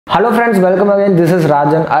Hello friends, welcome again. This is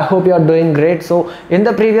Rajan. I hope you are doing great. So in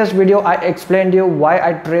the previous video I explained you why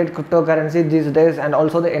I trade cryptocurrency these days and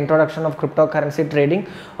also the introduction of cryptocurrency trading.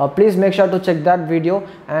 Please make sure to check that video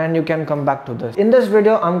and you can come back to this. In this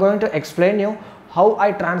video I'm going to explain you how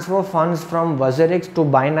I transfer funds from Wazirx to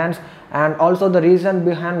Binance and also the reason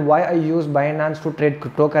behind why I use Binance to trade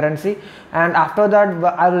cryptocurrency, and after that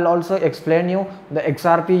I will also explain you the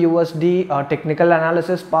XRP USD technical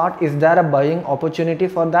analysis part. Is there a buying opportunity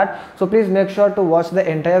for that? So please make sure to watch the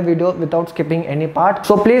entire video without skipping any part.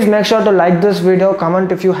 So please make sure to like this video,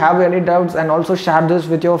 comment if you have any doubts, and also share this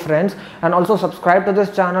with your friends, and also subscribe to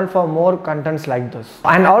this channel for more contents like this.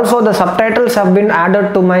 And also the subtitles have been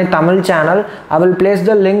added to my Tamil channel. I will place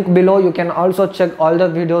the link below. You can also check all the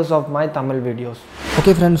videos of my Tamil videos.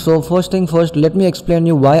 Okay friends, so first thing first, let me explain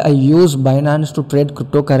you why I use Binance to trade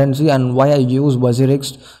cryptocurrency and why I use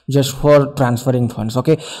Wazirx just for transferring funds.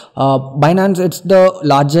 Okay, Binance, it's the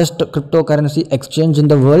largest cryptocurrency exchange in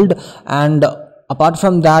the world, and apart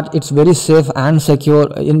from that it's very safe and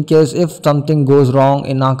secure. In case if something goes wrong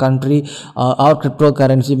in our country, our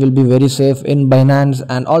cryptocurrency will be very safe in Binance.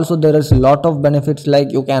 And also there is a lot of benefits,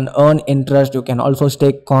 like you can earn interest, you can also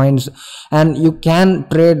stake coins, and you can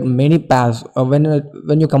trade many pairs.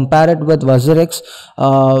 When you compare it with Wazirx,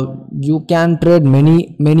 you can trade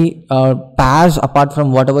many pairs apart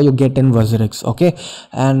from whatever you get in Wazirx. Okay,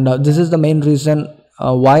 and this is the main reason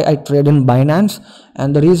why I trade in Binance.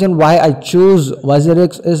 And the reason why I choose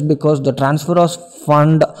Wazirx is because the transfer of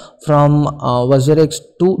fund from Wazirx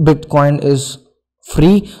to Bitcoin is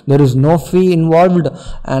free. There is no fee involved,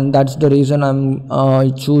 and that's the reason I'm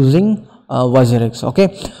choosing Wazirx.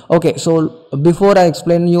 Okay, so before I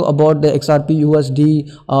explain you about the XRP USD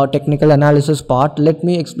technical analysis part, let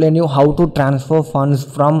me explain you how to transfer funds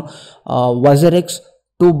from Wazirx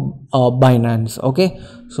to Binance. Okay,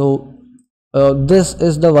 so this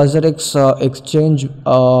is the Wazirx exchange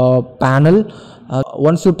panel.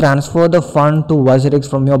 Once you transfer the fund to Wazirx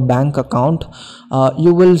from your bank account,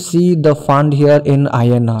 you will see the fund here in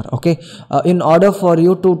INR. Okay, in order for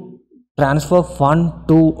you to transfer fund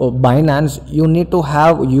to Binance, you need to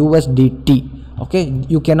have USDT. Okay,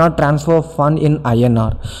 you cannot transfer fund in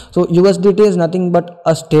INR. So USDT is nothing but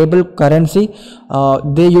a stable currency.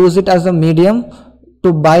 They use it as a medium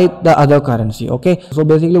to buy the other currency. Okay, so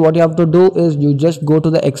basically what you have to do is you just go to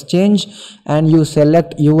the exchange and you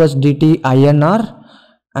select USDT INR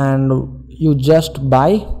and you just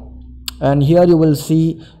buy, and here you will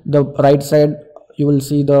see the right side, you will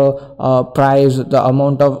see the price, the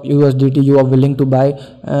amount of USDT you are willing to buy.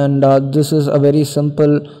 And this is a very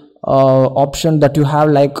simple option that you have.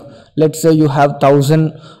 Like, let's say you have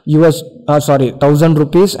 1000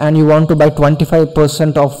 rupees and you want to buy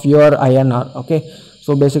 25% of your INR. Okay,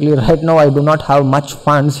 so basically right now I do not have much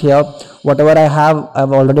funds here. Whatever I have,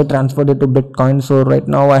 I've already transferred it to Bitcoin. So right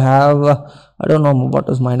now I have I don't know what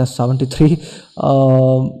is minus 73,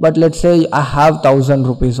 but let's say I have 1000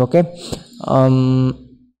 rupees. Okay,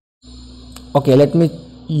 okay, let me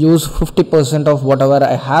use 50% of whatever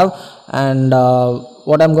I have, and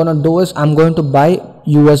what I'm gonna do is I'm going to buy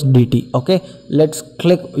USDT. Okay, let's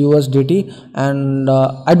click USDT, and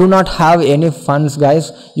I do not have any funds,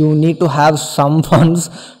 guys. You need to have some funds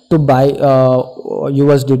to buy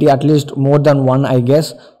USDT, at least more than one, I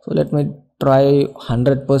guess. So let me try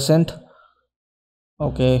 100%.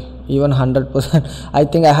 Okay, even 100%. I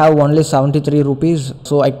think I have only 73 rupees,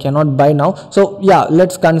 so I cannot buy now. So yeah,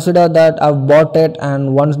 let's consider that I've bought it,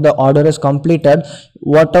 and once the order is completed,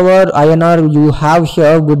 whatever INR you have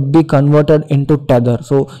here would be converted into Tether.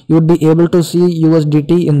 So you would be able to see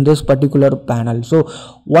USDT in this particular panel. So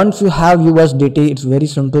once you have USDT, it's very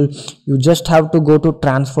simple. You just have to go to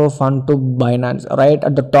transfer fund to Binance. Right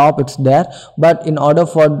at the top it's there, but in order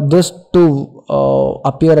for this to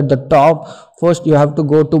appear at the top, first you have to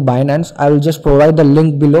go to Binance. I will just provide the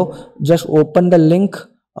link below. Just open the link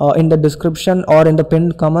in the description or in the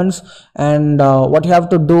pinned comments, and what you have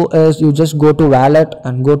to do is you just go to wallet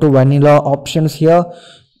and go to vanilla options here,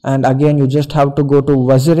 and again you just have to go to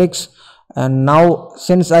Wazirx. And now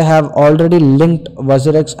since I have already linked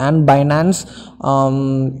Wazirx and Binance,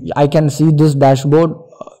 I can see this dashboard,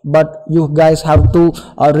 but you guys have to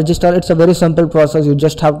register. It's a very simple process. You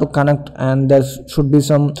just have to connect, and there should be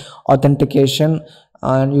some authentication,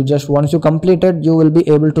 and you just, once you complete it, you will be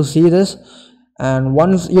able to see this. And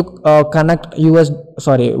once you connect Wazirx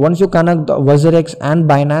and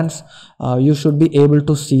Binance, you should be able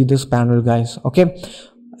to see this panel, guys. Okay,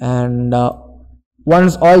 and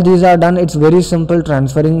once all these are done, it's very simple.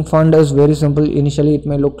 Transferring fund is very simple. Initially it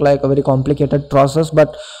may look like a very complicated process,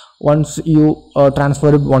 but once you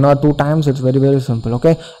transfer it 1 or 2 times. It's very simple.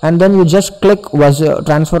 Okay, and then you just click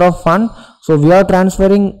transfer of fund. So we are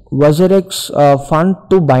transferring Wazirx fund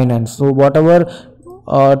to Binance. So whatever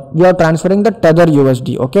we are transferring the Tether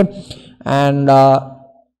USD. Okay, and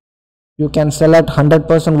you can select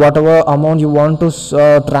 100% whatever amount you want to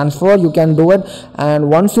transfer. You can do it, and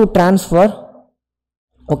once you transfer,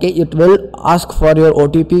 okay, it will ask for your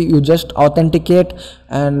OTP. You just authenticate,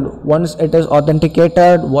 and once it is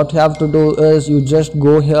authenticated, what you have to do is you just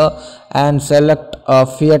go here and select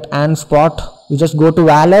fiat and spot. You just go to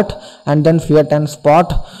wallet and then fiat and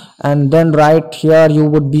spot, and then right here you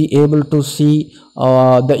would be able to see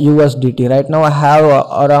the USDT. Right now I have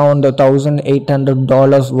around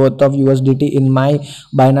 $1,800 worth of USDT in my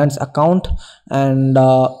Binance account, and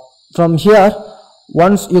from here,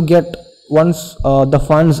 once the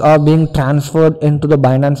funds are being transferred into the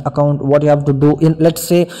Binance account, what you have to do, let's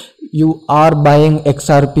say you are buying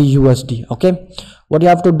XRP USD. Okay, what you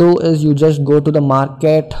have to do is you just go to the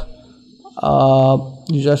market.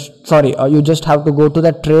 You just have to go to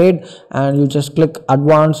the trade, and you just click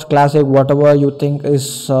advanced, classic, whatever you think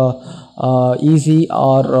is easy,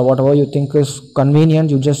 or whatever you think is convenient.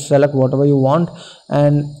 You just select whatever you want,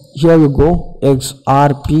 and here you go,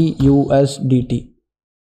 XRP USDT.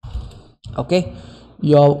 Okay,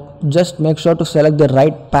 you just make sure to select the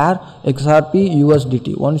right pair, XRP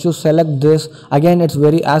USDT. Once you select this, again it's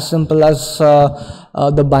very as simple as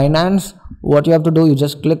the Binance. What you have to do, you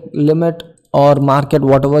just click limit or market,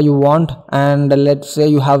 whatever you want, and let's say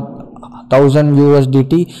you have 1000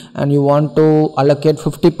 USDT and you want to allocate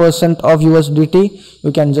 50% of USDT.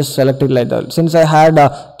 You can just select it like that. Since I had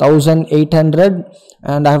 1800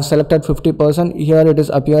 and I have selected 50%, here it is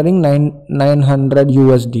appearing 900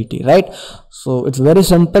 USDT, right? So it's very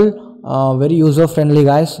simple, very user friendly,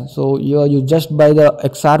 guys. So you just buy the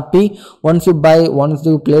XRP. Once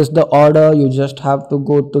you place the order, you just have to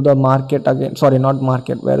go to the market again. Sorry, not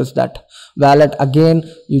market, where is that, wallet again.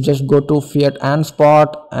 You just go to fiat and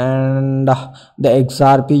spot, and the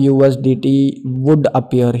XRP USDT would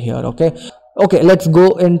appear here. Okay, let's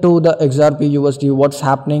go into the XRP USD, what's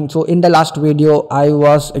happening. So in the last video I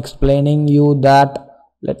was explaining you that,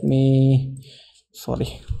 let me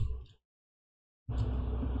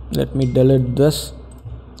delete this,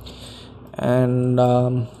 and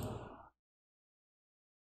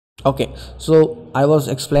okay, so I was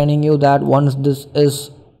explaining you that once this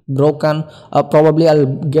is broken, probably I'll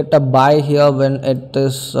get a buy here when it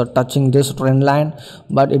is touching this trend line.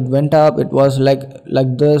 But it went up, it was like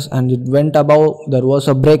this, and it went above. There was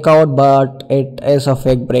a breakout, but it is a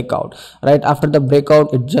fake breakout. Right after the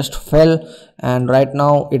breakout, it just fell, and right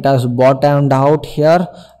now it has bottomed out here,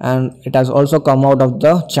 and it has also come out of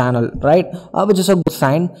the channel, right, which is a good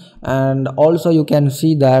sign. And also you can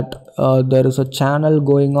see that there is a channel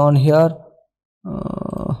going on here.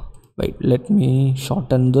 Wait, let me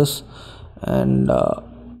shorten this, and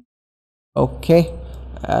okay,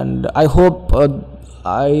 and I hope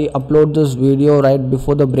I upload this video right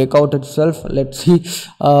before the breakout itself. Let's see.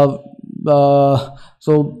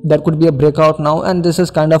 So there could be a breakout now, and this is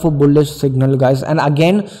kind of a bullish signal, guys. And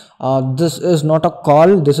again, this is not a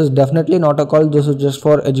call. This is definitely not a call. This is just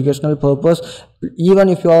for educational purpose. Even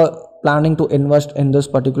if you are planning to invest in this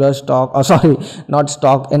particular stock,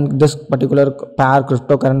 in this particular pair,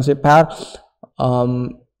 cryptocurrency pair,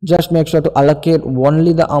 just make sure to allocate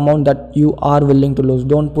only the amount that you are willing to lose.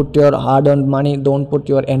 Don't put your hard-earned money, don't put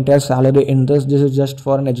your entire salary in this. This is just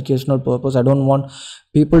for an educational purpose. I don't want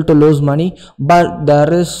people to lose money, but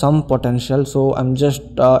there is some potential, so I'm just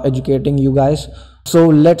educating you guys. So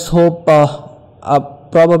let's hope,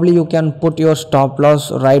 probably you can put your stop loss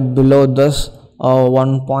right below this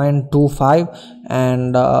 1.25,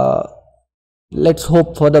 and let's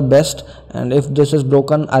hope for the best. And if this is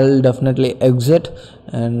broken, I'll definitely exit.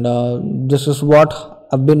 And this is what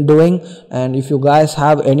I've been doing. And if you guys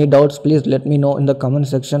have any doubts, please let me know in the comment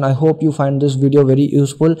section. I hope you find this video very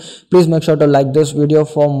useful. Please make sure to like this video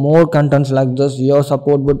for more contents like this. Your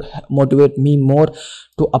support would motivate me more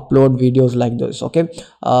to upload videos like this. Okay,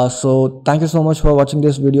 so thank you so much for watching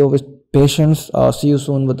this video with patience. See you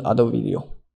soon with other video.